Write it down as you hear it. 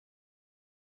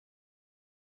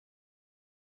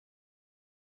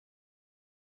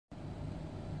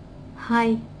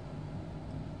Hi.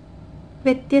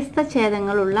 വ്യത്യസ്ത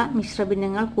ഛേദങ്ങളുള്ള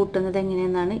മിശ്രഭിന്നങ്ങൾ കൂട്ടുന്നത്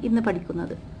എങ്ങനെയെന്നാണ് ഇന്ന്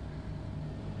പഠിക്കുന്നത്.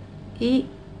 ഈ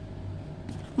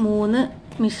 3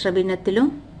 മിശ്രഭിന്നത്തിലും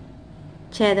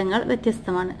ഛേദങ്ങൾ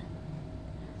വ്യത്യസ്തമാണ്.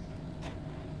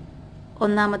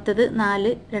 ഒന്നാമത്തേത്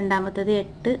 4, രണ്ടാമത്തേത്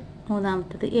 8,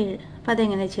 മൂന്നാമത്തേത് 7. അപ്പോൾ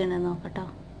അതെങ്ങനെ ചെയ്യണമെന്ന് നോക്കട്ടോ.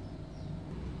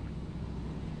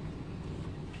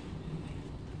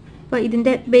 അപ്പോൾ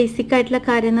ഇതിൻ്റെ ബേസിക് ആയിട്ടുള്ള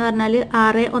കാര്യം എന്ന് പറഞ്ഞാൽ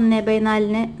 6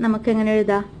 1/4 നമുക്ക് എങ്ങനെ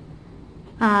എഴുതാം?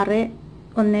 6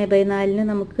 1/4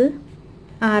 നമുക്ക്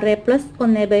 6 +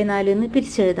 1/4 എന്ന്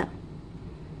പിരിച്ചെഴുതാം.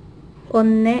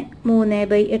 1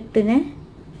 3/8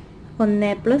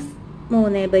 1 +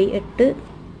 3/8,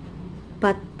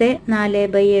 10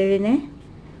 4/7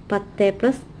 10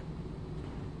 +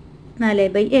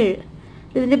 4/7.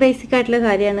 ഇതിൻ്റെ ബേസിക് ആയിട്ടുള്ള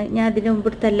കാര്യമാണ്. ഞാൻ അതിന്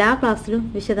മുമ്പത്തെ എല്ലാ ക്ലാസ്സിലും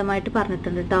വിശദമായിട്ട്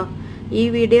പറഞ്ഞിട്ടുണ്ട് കേട്ടോ. ഈ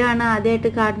വീഡിയോ ആണ് ആദ്യമായിട്ട്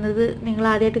കാണുന്നത്, നിങ്ങൾ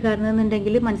ആദ്യമായിട്ട്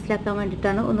കാണുന്നതെന്നുണ്ടെങ്കിൽ മനസ്സിലാക്കാൻ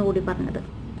വേണ്ടിയിട്ടാണ് ഒന്നുകൂടി പറഞ്ഞത്.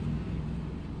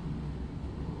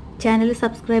 ചാനൽ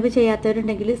സബ്സ്ക്രൈബ്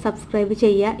ചെയ്യാത്തവരുണ്ടെങ്കിൽ സബ്സ്ക്രൈബ്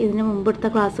ചെയ്യുക. ഇതിന് മുമ്പെടുത്ത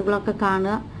ക്ലാസ്സുകളൊക്കെ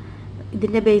കാണുക.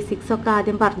 ഇതിൻ്റെ ബേസിക്സൊക്കെ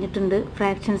ആദ്യം പറഞ്ഞിട്ടുണ്ട്.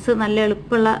 ഫ്രാക്ഷൻസ് നല്ല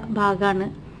എളുപ്പമുള്ള ഭാഗമാണ്.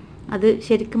 അത്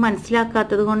ശരിക്കും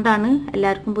മനസ്സിലാക്കാത്തത് കൊണ്ടാണ്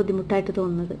എല്ലാവർക്കും ബുദ്ധിമുട്ടായിട്ട്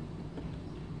തോന്നുന്നത്.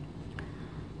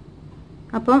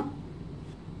 അപ്പം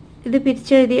ഇത്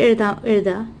പിരിച്ചെഴുതി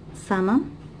എഴുതുക. സമം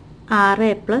 6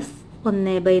 +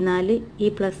 1/4, ഈ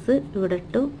പ്ലസ് ഇവിടെ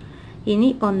ഇട്ടു. ഇനി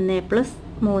 1 +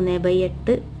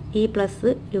 3/8, ഈ പ്ലസ്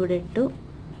ഇവിടെ ഇട്ടു.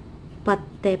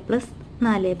 10 +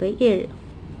 4/7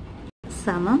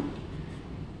 സമം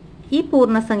ഈ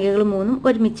പൂർണ്ണസംഖ്യകൾ 3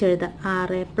 ഒരുമിച്ച് എഴുതാം.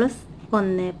 6 +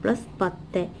 1 +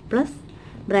 10 പ്ലസ്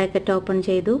ബ്രാക്കറ്റ് ഓപ്പൺ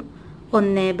ചെയ്തു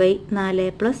 1/4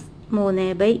 +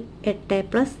 3/8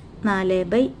 +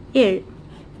 4/7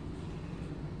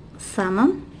 സമം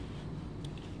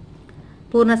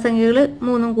പൂർണ്ണസംഖ്യകൾ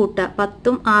 3 കൂട്ടുക.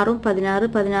 10ഉം 6ഉം 16,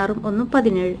 16ഉം 1ഉം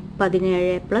 17.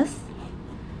 17 പ്ലസ്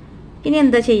ഇനി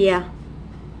എന്താ ചെയ്യുക?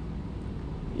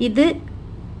 ഇത്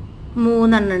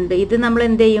 3 എണ്ണം ഉണ്ട്. ഇത് നമ്മൾ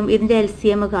എന്ത് ചെയ്യും? ഇതിൻ്റെ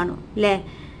LCM കാണും അല്ലേ?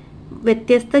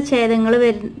 വ്യത്യസ്ത ഛേദങ്ങൾ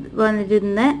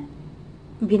വരുന്ന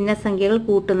ഭിന്നസംഖ്യകൾ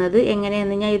കൂട്ടുന്നത്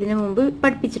എങ്ങനെയെന്ന് ഞാൻ ഇതിനു മുമ്പ്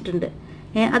പഠിപ്പിച്ചിട്ടുണ്ട്.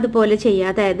 അതുപോലെ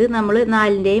ചെയ്യുക. അതായത് നമ്മൾ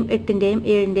 4ൻ്റെയും 8ൻ്റെയും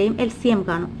 7ൻ്റെയും LCM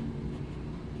കാണും.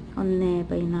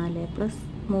 1/4 +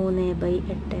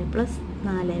 3/8 +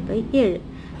 4/7.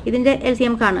 ഇതിൻ്റെ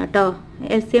LCM കാണുക കേട്ടോ.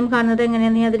 LCM കാണുന്നത്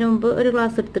എങ്ങനെയാണെന്ന് ഞാൻ അതിനു മുമ്പ് ഒരു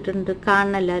ക്ലാസ് എടുത്തിട്ടുണ്ട്.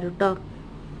 കാണണം എല്ലാവരും കേട്ടോ.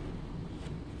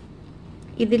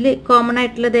 ഇതിൽ കോമൺ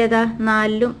ആയിട്ടുള്ളത് ഏതാ?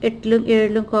 4ലും 8ലും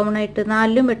 7ലും കോമൺ ആയിട്ട്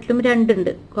 4ലും 8ലും 2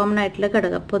 ഉണ്ട് കോമൺ ആയിട്ടുള്ള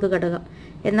ഘടകം, പൊതുഘടകം.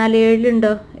 എന്നാൽ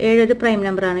 7ലുണ്ടോ? 7 ഒരു പ്രൈം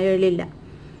നമ്പറാണ്. 7ലില്ല.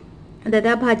 അതായത്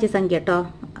അഭാജ്യസംഖ്യ കേട്ടോ.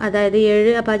 അതായത്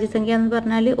 7 അഭാജ്യസംഖ്യ എന്ന്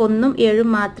പറഞ്ഞാൽ 1ഉം 7ഉം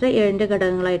മാത്രമേ 7ൻ്റെ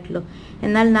ഘടകങ്ങളായിട്ടുള്ളൂ.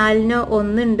 എന്നാൽ 4ന്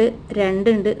 1 ഉണ്ട്, 2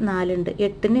 ഉണ്ട്, 4 ഉണ്ട്.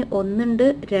 8ന് 1 ഉണ്ട്,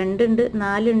 2 ഉണ്ട്,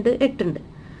 4 ഉണ്ട്, 8 ഉണ്ട്.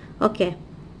 ഓക്കെ.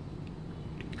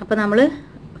 അപ്പോൾ നമ്മൾ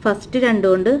ഫസ്റ്റ് 2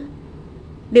 കൊണ്ട്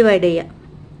ഡിവൈഡ് ചെയ്യുക.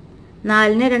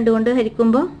 4നെ 2 കൊണ്ട്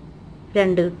ഹരിക്കുമ്പോൾ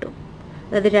 2 കിട്ടും.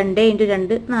 അതായത് 2 ×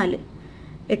 2 4.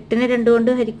 8നെ 2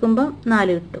 കൊണ്ട് ഹരിക്കുമ്പോൾ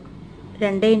 4 കിട്ടും.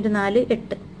 2 × 4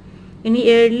 8. ഇനി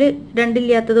 7ൽ 2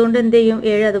 ഇല്ലാത്തത് കൊണ്ട് എന്ത് ചെയ്യും?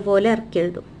 7 അതുപോലെ ഇറക്കി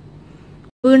എഴുതും.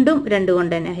 വീണ്ടും 2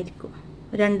 കൊണ്ട് തന്നെ ഹരിക്കും.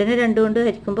 2നെ 2 കൊണ്ട്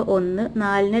ഹരിക്കുമ്പോൾ 1,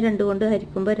 4നെ 2 കൊണ്ട്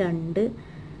ഹരിക്കുമ്പോൾ 2,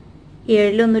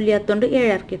 7ലൊന്നും ഇല്ലാത്തതുകൊണ്ട്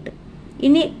 7 ഇറക്കിയിട്ട്.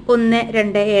 ഇനി 1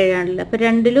 2 7 ആണല്ലോ. അപ്പോൾ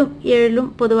 2ലും 7ലും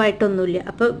പൊതുവായിട്ടൊന്നുമില്ല.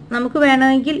 അപ്പോൾ നമുക്ക്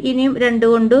വേണമെങ്കിൽ ഇനിയും 2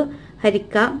 കൊണ്ട്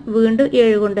ഹരിക്കാം, വീണ്ടും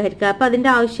 7 കൊണ്ട് ഹരിക്കാം. അപ്പോൾ അതിൻ്റെ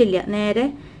ആവശ്യമില്ല. നേരെ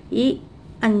ഈ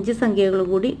 5 സംഖ്യകളും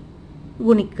കൂടി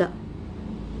ഗുണിക്കുക.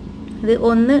 അത്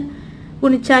 1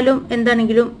 ഗുണിച്ചാലും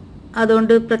എന്താണെങ്കിലും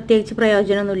അതുകൊണ്ട് പ്രത്യേകിച്ച്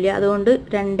പ്രയോജനമൊന്നുമില്ല. അതുകൊണ്ട്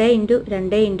 2 × 2 ×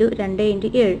 2 ×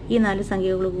 7 ഈ 4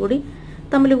 സംഖ്യകളും കൂടി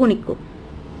തമ്മിൽ ഗുണിക്കും.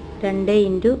 2 ×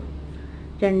 2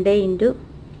 × 2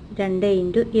 ×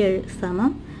 7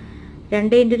 സമം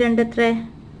 2 × 2 എത്ര?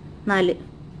 4.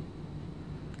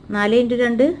 4 ×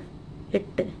 2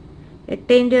 8.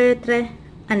 8 × 7 എത്ര?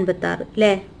 56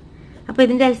 അല്ലേ? അപ്പോൾ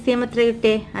ഇതിൻ്റെ LCM എത്ര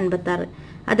കിട്ടിയേ? 56.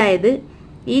 അതായത്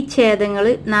ഈ ഛേദങ്ങൾ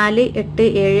 4, 8,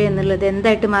 7 എന്നുള്ളത്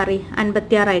എന്തായിട്ട് മാറി?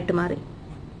 56 ആയിട്ട് മാറി.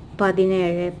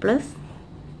 17 പ്ലസ്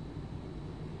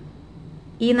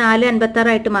ഈ 4 56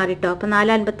 ആയിട്ട് മാറിട്ടോ. അപ്പോൾ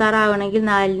 4 56 ആവണമെങ്കിൽ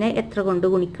 4നെ എത്ര കൊണ്ട്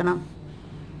ഗുണിക്കണം?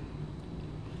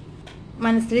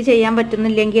 മനസ്സിൽ ചെയ്യാൻ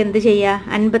പറ്റുന്നില്ലെങ്കിൽ എന്ത് ചെയ്യുക?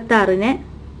 56നെ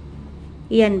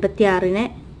ഈ 56നെ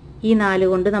ഈ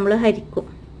 4 കൊണ്ട് നമ്മൾ ഹരിക്കും.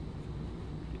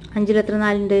 5ൽ എത്ര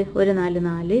 4 ഉണ്ട്? ഒരു 4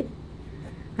 4.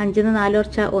 5ന്ന് 4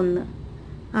 കുറച്ചാൽ 1,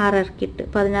 6 ഇറക്കിയിട്ട്.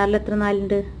 16ൽ എത്ര 4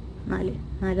 ഉണ്ട്? 4.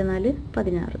 4 4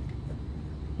 16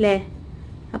 അല്ലേ?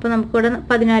 അപ്പോൾ നമുക്കിവിടെ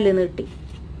 14 എന്ന് കിട്ടി.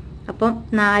 അപ്പം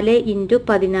 4 ×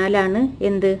 14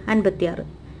 എന്ത്? 56.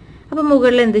 അപ്പോൾ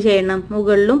മുകളിൽ എന്ത് ചെയ്യണം?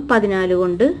 മുകളിലും 14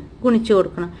 കൊണ്ട് ഗുണിച്ചു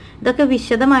കൊടുക്കണം. ഇതൊക്കെ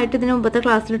വിശദമായിട്ട് ഇതിന് മുമ്പത്തെ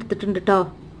ക്ലാസ്സിൽ എടുത്തിട്ടുണ്ട് കേട്ടോ.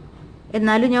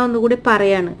 എന്നാലും ഞാൻ ഒന്നുകൂടി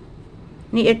പറയാണ്.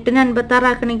 ഇനി 8നെ 56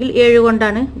 ആക്കണമെങ്കിൽ 7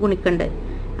 കൊണ്ടാണ് ഗുണിക്കേണ്ടത്.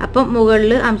 അപ്പം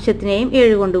മുകളിൽ അംശത്തിനെയും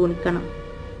 7 കൊണ്ട് ഗുണിക്കണം.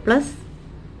 പ്ലസ്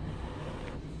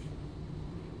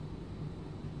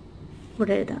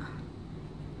ഇവിടെ എഴുതാം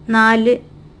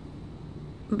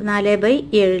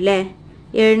 4/7 അല്ലേ.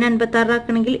 7നെ 56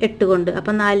 ആക്കണമെങ്കിൽ 8 കൊണ്ട്,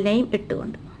 അപ്പം 4നെയും 8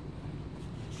 കൊണ്ട്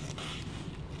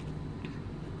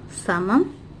സമം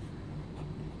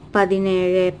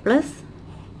 17 plus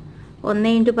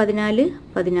 1 × 14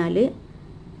 14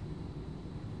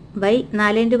 by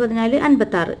 4 × 14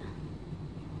 56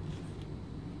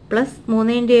 plus 3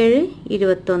 × 7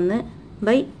 21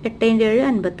 by 8 × 7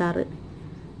 56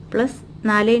 plus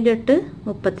 4 × 8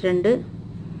 32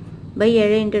 by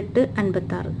 7 × 8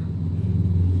 56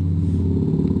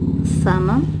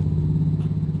 സമം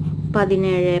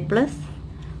 17 പ്ലസ്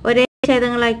ഒരേ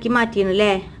ഛേദങ്ങളാക്കി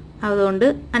മാറ്റിയെന്നല്ലേ. അതുകൊണ്ട്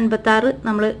 56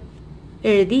 നമ്മൾ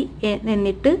എഴുതി.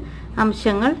 എന്നിട്ട്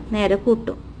അംശങ്ങൾ നേരെ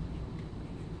കൂട്ടും.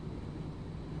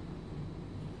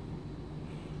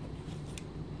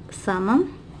 സമം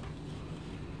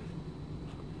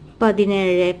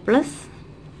 17 പ്ലസ്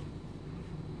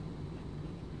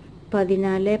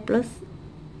 14 പ്ലസ്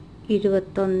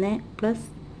 21 പ്ലസ്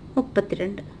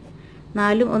 32.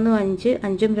 4 1 5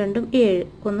 5 2 7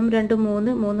 1 2 3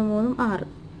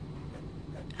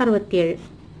 3 3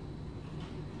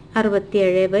 6 67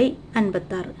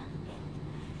 67/56.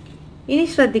 ഇനി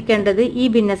ശ്രദ്ധിക്കേണ്ടത് ഈ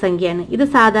ഭിന്നസംഖ്യയാണ്. ഇത്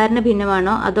സാധാരണ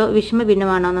ഭിന്നമാണോ അതോ വിഷമ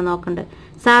ഭിന്നമാണോ എന്ന് നോക്കേണ്ടത്.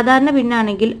 സാധാരണ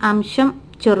ഭിന്നമാണെങ്കിൽ അംശം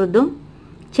ചെറുതും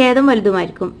ഛേദം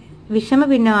വലുതുമായിരിക്കും. വിഷമ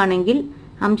ഭിന്നമാണെങ്കിൽ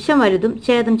അംശം വലുതും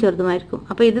ഛേദം ചെറുതുമായിരിക്കും.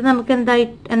 അപ്പോൾ ഇത് നമുക്ക്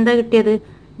എന്താ കിട്ടിയത്?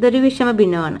 ഇതൊരു വിഷമ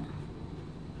ഭിന്നമാണ്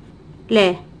അല്ലേ.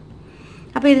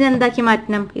 അപ്പോൾ ഇതിനെന്താക്കി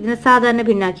മാറ്റണം? ഇതിനെ സാധാരണ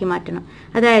ഭിന്നാക്കി മാറ്റണം.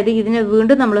 അതായത് ഇതിനെ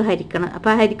വീണ്ടും നമ്മൾ ഹരിക്കണം.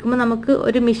 അപ്പോൾ ഹരിക്കുമ്പോൾ നമുക്ക്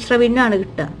ഒരു മിശ്ര ഭിന്നമാണ്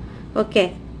കിട്ടുക. ഓക്കെ,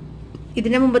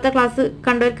 ഇതിൻ്റെ മുമ്പത്തെ ക്ലാസ്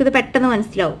കണ്ടവർക്ക് ഇത് പെട്ടെന്ന്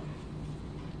മനസ്സിലാവും.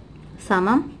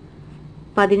 സമം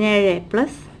 17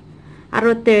 പ്ലസ്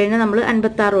 67നെ നമ്മൾ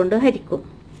 56 കൊണ്ട് ഹരിക്കും.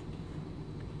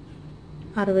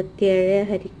 67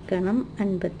 ഹരിക്കണം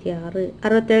 56.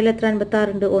 67 എത്ര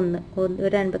 56 ഉണ്ട്? 1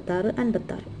 ഒരു 56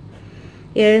 56.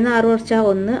 7 6 കുറച്ചാൽ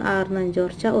 1, 6 5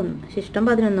 കുറച്ചാൽ 1, ശിഷ്ടം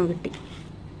 11 കിട്ടി.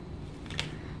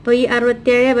 അപ്പോൾ ഈ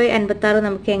 67/56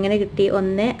 നമുക്ക് എങ്ങനെ കിട്ടി?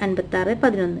 1 56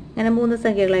 11 ഇങ്ങനെ 3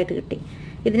 സംഖ്യകളായിട്ട് കിട്ടി.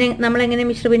 ഇതിനെ നമ്മളെങ്ങനെ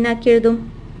മിശ്രഭിന്നാക്കി എഴുതും?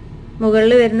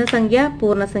 മുകളിൽ വരുന്ന സംഖ്യ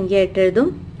പൂർണ്ണസംഖ്യയായിട്ട് എഴുതും.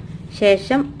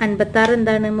 ശേഷം 56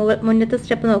 എന്താണ്? മുന്നത്തെ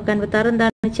സ്റ്റെപ്പ് നോക്കുക. 56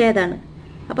 എന്താണ്? ഛേദമാണ്.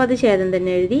 അപ്പോൾ അത് ഛേദം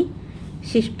തന്നെ എഴുതി.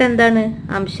 ശിഷ്ടം എന്താണ്?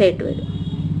 അംശമായിട്ട് വരും.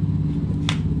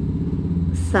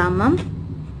 സമം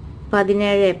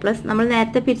 17 പ്ലസ് നമ്മൾ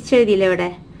നേരത്തെ പിരിച്ചെഴുതിയില്ലേ ഇവിടെ.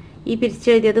 ഈ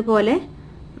പിരിച്ചെഴുതിയതുപോലെ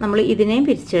നമ്മൾ ഇതിനെയും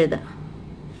പിരിച്ചെഴുതാം.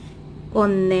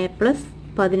 1 പ്ലസ്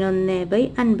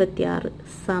 11/56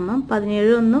 സമം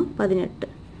 17 1 18.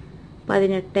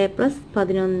 18 പ്ലസ്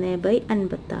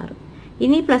 11/56.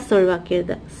 ഇനി പ്ലസ് ഒഴിവാക്കി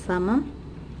എഴുതുക. സമം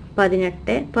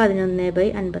 18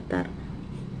 11/56.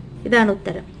 ഇതാണ്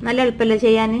ഉത്തരം. നല്ല എളുപ്പമല്ലേ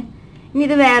ചെയ്യാൻ? ഇനി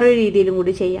ഇത് വേറൊരു രീതിയിലും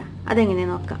കൂടി ചെയ്യാം. അതെങ്ങനെ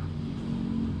നോക്കാം.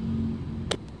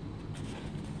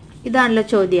 ഇതാണല്ലോ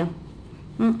ചോദ്യം.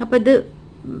 അപ്പോൾ ഇത്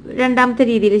രണ്ടാമത്തെ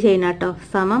രീതിയിൽ ചെയ്യണം കേട്ടോ.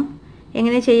 സമം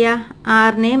എങ്ങനെ ചെയ്യുക?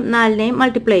 6നെയും 4നെയും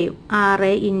മൾട്ടിപ്ലൈ ചെയ്യും.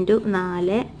 6 ×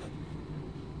 4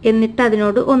 എന്നിട്ട്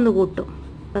അതിനോട് 1 കൂട്ടും.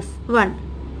 Plus 1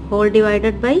 whole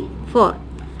divided by 4.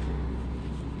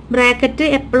 Bracket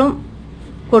എപ്പോഴും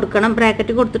കൊടുക്കണം.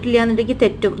 ബ്രാക്കറ്റ് കൊടുത്തിട്ടില്ല എന്നുണ്ടെങ്കിൽ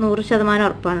തെറ്റും. 100%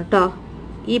 ഉറപ്പാണ് കേട്ടോ.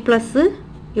 ഈ പ്ലസ്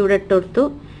ഇവിടെ ഇട്ട് കൊടുത്തു.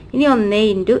 ഇനി 1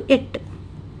 × 8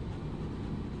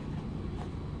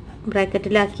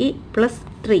 ബ്രാക്കറ്റിലാക്കി പ്ലസ്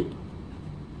 3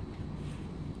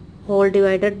 ഹോൾ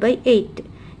ഡിവൈഡഡ് ബൈ 8.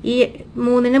 ഈ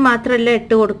 3ന് മാത്രമല്ല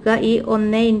 8 കൊടുക്കുക. ഈ 1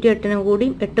 × 8നും കൂടി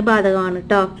 8 ബാധകമാണ്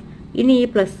കേട്ടോ. ഇനി ഈ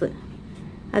പ്ലസ്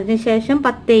അതിനുശേഷം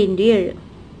 10 × 7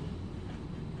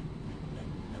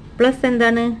 പ്ലസ്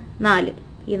എന്താണ്? 4.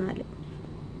 ഈ 4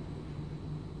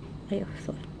 അയ്യോ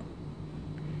സോറി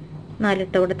 4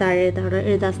 ഇട്ട് അവിടെ താഴെ അവിടെ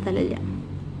എഴുതാൻ സ്ഥലമില്ല.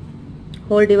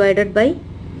 ഹോൾ ഡിവൈഡഡ് ബൈ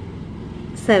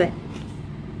 7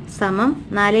 സമം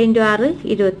 4 × 6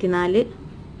 24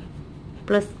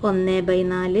 plus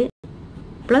 1/4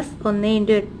 plus 1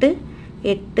 ×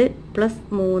 8 8 plus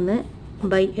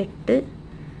 3/8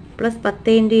 plus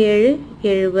 10 × 7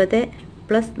 70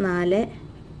 plus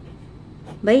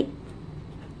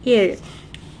 4/7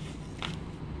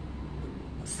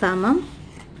 സമം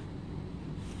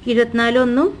 24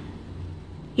 1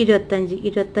 25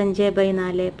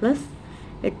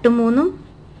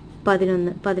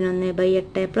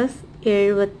 25/4 പ്ലസ് 8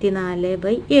 3 11 11/8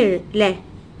 പ്ലസ് 74/7 അല്ലേ.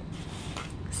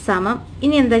 സമം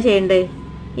ഇനി എന്താ ചെയ്യേണ്ടത്?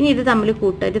 ഇനി ഇത് തമ്മിൽ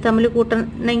കൂട്ടുക. ഇത് തമ്മിൽ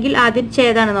കൂട്ടണമെങ്കിൽ ആദ്യം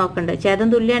ഛേദമാണ് നോക്കേണ്ടത്. ഛേദം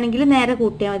തുല്യമാണെങ്കിൽ നേരെ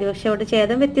കൂട്ടിയാൽ മതി. പക്ഷെ അവിടെ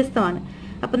ഛേദം വ്യത്യസ്തമാണ്.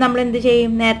 അപ്പം നമ്മൾ എന്ത്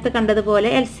ചെയ്യും? നേരത്തെ കണ്ടതുപോലെ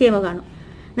LCM കാണും.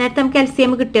 നേരത്തെ നമുക്ക്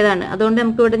LCM കിട്ടിയതാണ്, അതുകൊണ്ട്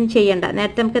നമുക്ക് ഇവിടെ ചെയ്യണ്ട.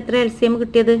 നേരത്തെ നമുക്ക് എത്ര LCM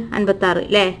കിട്ടിയത്? 56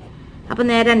 അല്ലേ? അപ്പം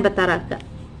നേരെ 56 ആക്കുക.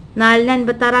 4നെ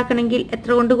 56 ആക്കണമെങ്കിൽ എത്ര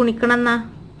കൊണ്ട് ഗുണിക്കണം എന്നാ?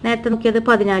 നേരത്തെ നോക്കിയത്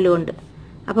 14 കൊണ്ട്.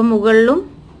 അപ്പം മുകളിലും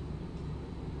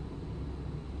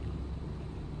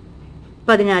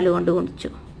 14 കൊണ്ട് ഗുണിച്ചു.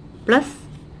 പ്ലസ്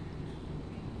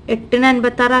 8നെ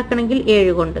 56 ആക്കണമെങ്കിൽ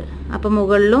 7 കൊണ്ട്. അപ്പം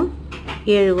മുകളിലും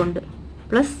 7 കൊണ്ട്.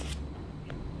 പ്ലസ്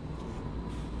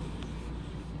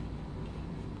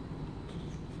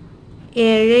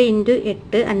 7 ×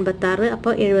 8 56.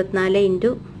 അപ്പോൾ 74 ×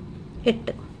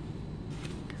 8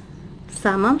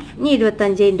 സമം. ഇനി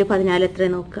 25 × 14 എത്ര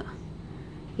നോക്കുക.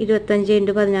 25 ×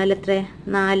 14 എത്ര?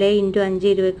 4 × 5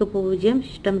 20ക്ക് 0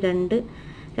 ശിഷ്ടം 2.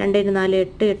 2 × 4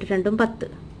 8. 8 2 10.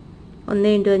 1 ×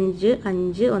 5 5.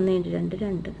 1 × 2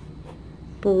 2. 0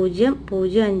 0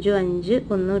 5 5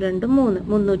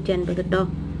 1 2 3. 350 കേട്ടോ.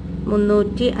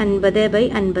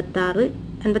 350/56.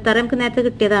 56 നമുക്ക് നേരത്തെ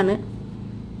കിട്ടിയതാണ്.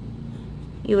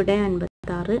 ഇവിടെ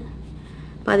 56.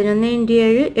 11 ×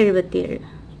 7 77.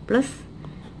 പ്ലസ്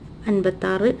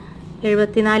 56.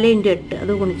 74 × 8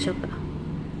 അത് ഗുണിച്ചോക്കാം.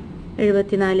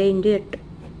 74 × 8.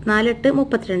 4 8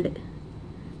 32.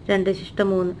 2 ശിഷ്ടം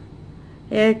 3.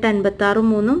 7 56 3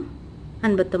 59.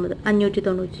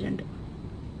 592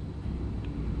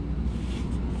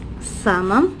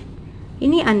 സമം.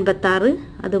 ഇനി 56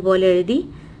 അതുപോലെ എഴുതി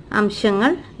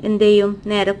അംശങ്ങൾ എന്ത് ചെയ്യും?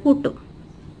 നേരെ കൂട്ടും.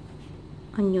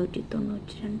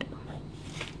 592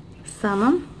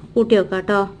 സമം. കൂട്ടി വെക്കാം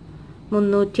കേട്ടോ.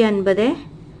 350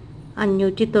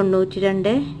 592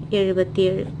 77.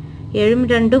 7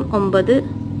 2 9.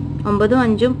 9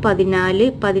 5 14.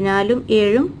 14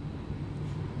 7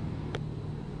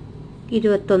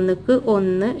 21ക്ക്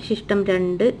 1 ശിഷ്ടം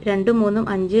 2. 2 3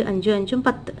 5 5 5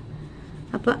 10.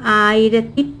 അപ്പോൾ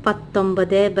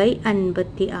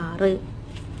 1019/56.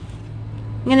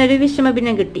 ഇങ്ങനെ ഒരു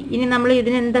വിഷമഭിന്നം കിട്ടി. ഇനി നമ്മൾ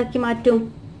ഇതിനെന്താക്കി മാറ്റും?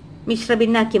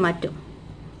 മിശ്രഭിന്നാക്കി മാറ്റും.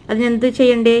 അതിനെന്ത്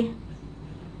ചെയ്യണ്ടേ?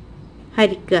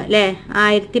 ഹരിക്കുക അല്ലേ?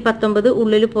 1019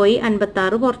 ഉള്ളിൽ പോയി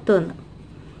 56 പുറത്ത് വന്ന്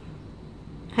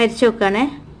ഹരിച്ചു നോക്കുകയാണേ.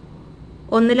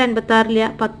 1ൽ 56 ഇല്ല,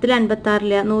 10ൽ 56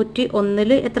 ഇല്ല,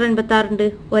 101ൽ എത്ര 56 ഉണ്ട്?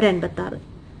 ഒരു 56.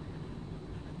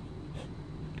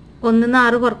 1ന്ന്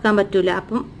 6 കുറക്കാൻ പറ്റൂല.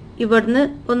 അപ്പം ഇവിടുന്ന്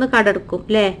ഒന്ന് കടടുക്കും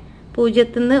അല്ലേ?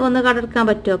 0ന്ന് ഒന്ന് കടടുക്കാൻ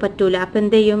പറ്റുമോ? പറ്റൂല. അപ്പം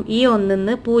എന്ത് ചെയ്യും? ഈ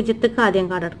 1ന്ന് 0ക്ക് ആദ്യം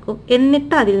കടടുക്കും,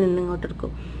 എന്നിട്ട് അതിൽ നിന്ന് ഇങ്ങോട്ട്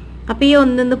എടുക്കും. അപ്പം ഈ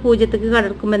 1ന്ന് 0ക്ക്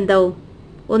കടടുക്കുമ്പോൾ എന്താവും?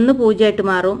 1 0 ആയിട്ട്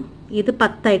മാറും, ഇത്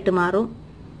 10 ആയിട്ട് മാറും,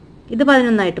 ഇത്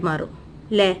 11 ആയിട്ട് മാറും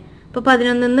അല്ലേ? അപ്പോൾ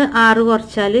 11ന്ന് 6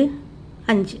 കുറച്ചാൽ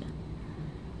 5.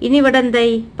 ഇനി ഇവിടെ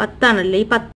എന്തായി? 10 ആണല്ലോ. ഈ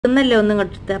 10ന്നല്ലേ 1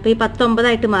 ഇങ്ങോട്ടെടുത്ത്. അപ്പോൾ ഈ 10 9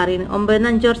 ആയിട്ട് മാറിയാണ്. 9ന്ന്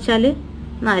 5 കുറച്ചാൽ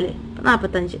 4.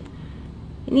 45.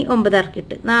 ഇനി 9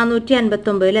 ഇറക്കിയിട്ട്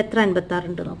 459ൽ എത്ര 56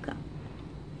 ഉണ്ട് നോക്കാം.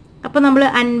 അപ്പോൾ നമ്മൾ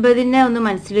 50നെ ഒന്ന്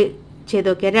മനസ്സിൽ ചെയ്ത്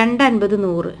നോക്കിയാൽ 2 50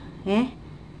 100,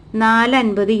 4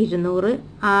 50 200,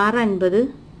 6 50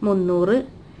 300,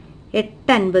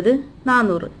 8 50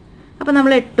 400. അപ്പോൾ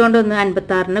നമ്മൾ 8 കൊണ്ട് ഒന്ന്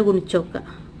 56നെ ഗുണിച്ച് നോക്കുക,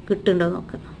 കിട്ടുന്നുണ്ടോ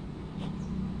നോക്കുക.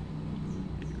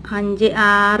 6 ×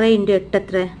 8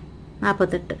 എത്ര?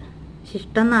 48.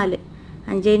 ശിഷ്ടം 4.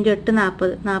 5 × 8 40.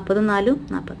 40 4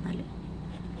 44.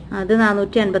 അത്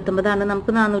 459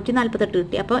 നമുക്ക് 448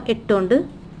 കിട്ടി. അപ്പോൾ 8 കൊണ്ട്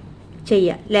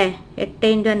ചെയ്യാം അല്ലേ? 8 ×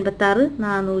 56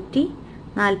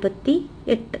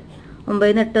 448.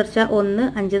 9ന്ന് 8 കുറച്ചാൽ 1,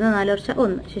 5ന്ന് 4 കുറച്ചാൽ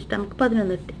 1. ശിഷ്ടം നമുക്ക്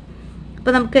 11 കിട്ടി.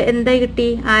 അപ്പോൾ നമുക്ക് എന്തായി കിട്ടി?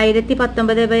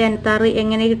 1019/56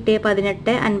 എങ്ങനെ കിട്ടിയേ?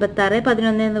 18 56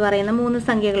 11 എന്ന് പറയുന്ന 3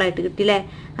 സംഖ്യകളായിട്ട് കിട്ടി അല്ലേ?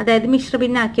 അതായത്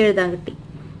മിശ്രഭിന്നാക്കി എഴുതാൻ കിട്ടി.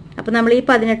 അപ്പോൾ നമ്മൾ ഈ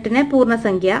 18നെ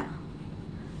പൂർണ്ണസംഖ്യ,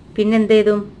 പിന്നെ എന്ത്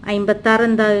ചെയ്തു? 56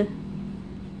 എന്താ?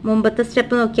 മുമ്പത്തെ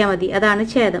സ്റ്റെപ്പ് നോക്കിയാൽ മതി, അതാണ്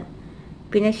ഛേദം.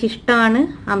 പിന്നെ ശിഷ്ടമാണ്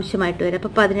അംശമായിട്ട് വരിക.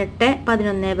 അപ്പോൾ 18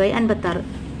 11/56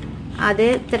 അതേ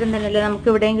ഉത്തരം തന്നെയല്ലേ നമുക്ക്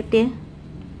ഇവിടെയും കിട്ടിയേ?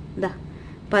 ഇതാ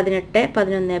 18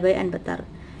 11/56.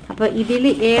 അപ്പോൾ ഇതിൽ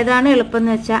ഏതാണ് എളുപ്പം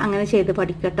എന്ന് വെച്ചാൽ അങ്ങനെ ചെയ്ത്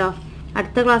പഠിക്കട്ടോ.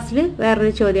 അടുത്ത ക്ലാസ്സിൽ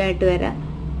വേറൊരു ചോദ്യമായിട്ട് വരാം.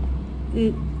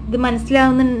 ഇത്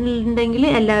മനസ്സിലാവുന്നുണ്ടെങ്കിൽ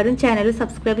എല്ലാവരും ചാനൽ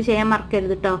സബ്സ്ക്രൈബ് ചെയ്യാൻ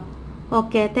മറക്കരുത് കേട്ടോ.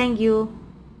 Okay, thank you.